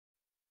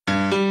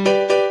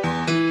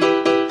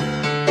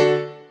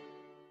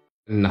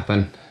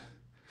Nothing.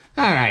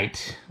 All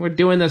right, we're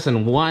doing this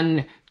in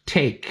one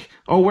take.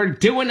 Oh, we're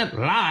doing it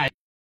live.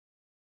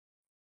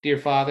 Dear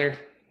Father,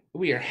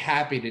 we are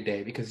happy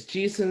today because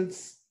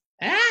Jesus,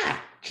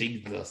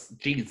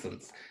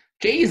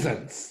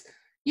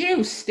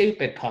 you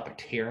stupid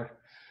puppeteer,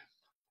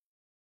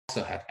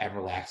 also have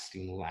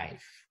everlasting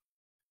life.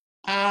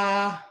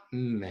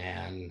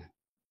 Amen.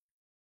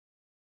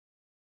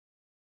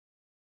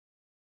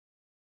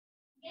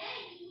 Yeah,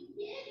 you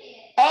did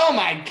it. Oh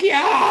my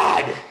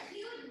God! You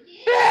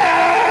did it.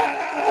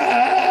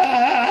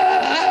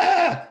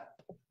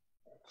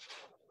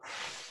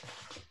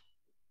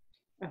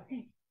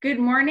 Okay. Good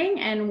morning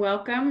and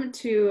welcome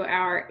to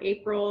our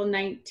April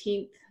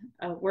 19th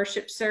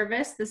worship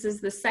service. This is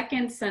the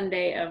second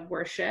Sunday of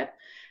worship.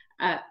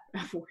 Oh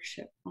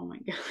my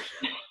God.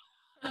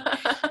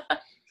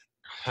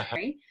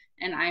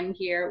 And I'm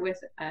here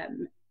with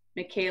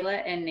Michaela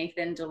and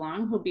Nathan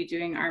DeLong, who'll be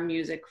doing our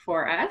music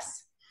for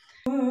us.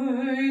 Are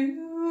you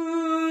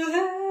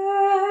there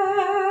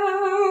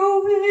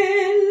when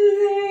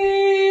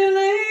they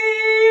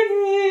laid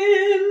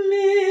him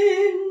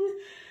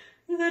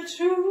in the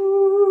tomb?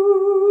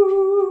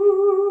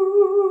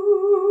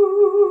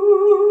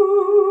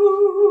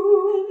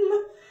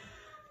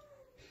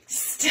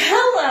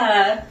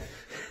 Stella!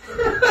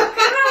 Come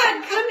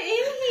on, come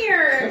in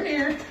here. Come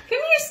here. Come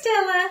here,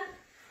 Stella.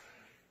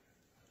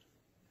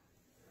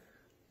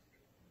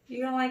 You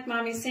don't like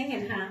mommy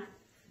singing, huh?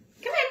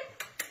 Come in.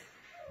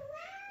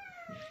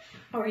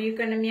 Oh, are you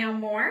gonna meow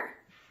more?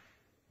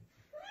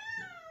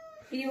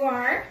 You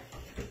are?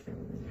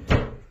 You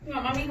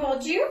want mommy to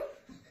hold you?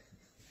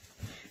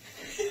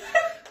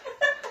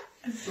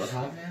 It's a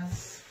hot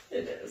mess.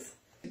 It is.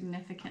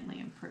 Significantly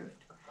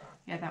improved.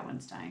 Yeah, that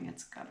one's dying.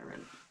 It's got a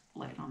red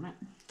light on it.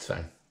 It's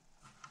fine.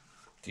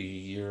 Do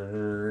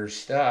your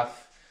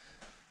stuff.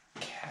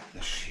 Cat in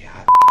the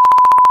shot.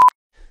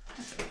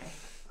 That's okay.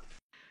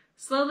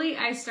 Slowly,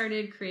 I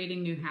started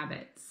creating new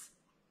habits.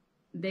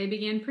 They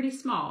began pretty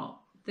small.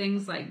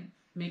 Things like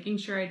making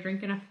sure I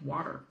drink enough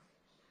water.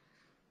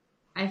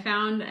 I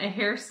found a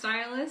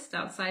hairstylist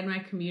outside my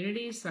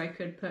community so I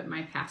could put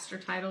my pastor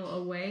title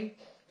away.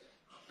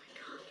 Oh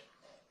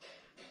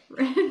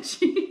my God.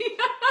 Reggie.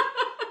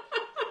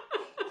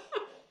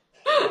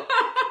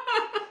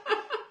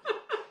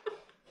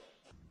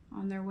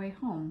 On their way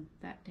home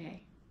that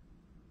day.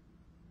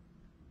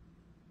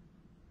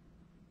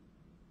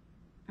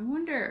 I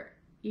wonder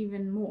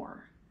even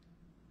more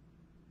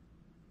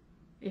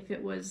if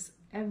it was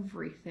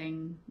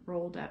everything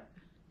rolled up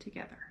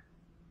together.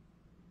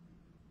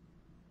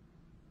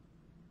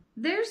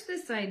 There's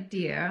this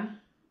idea,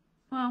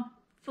 well,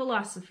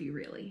 philosophy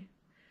really,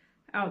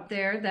 out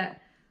there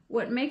that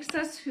what makes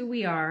us who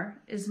we are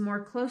is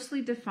more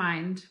closely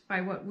defined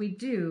by what we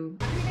do.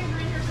 Why are you guys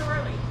running here so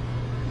early?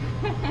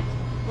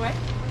 What?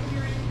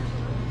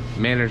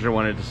 Manager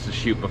wanted us to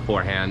shoot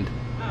beforehand.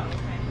 Oh,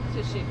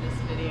 okay. To shoot this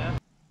video.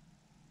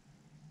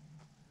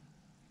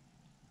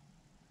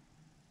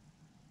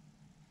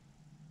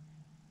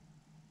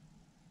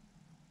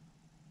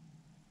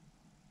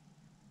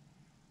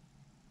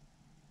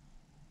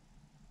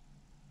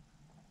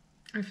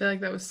 I feel like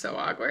that was so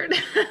awkward,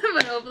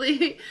 but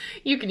hopefully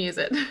you can use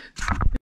it.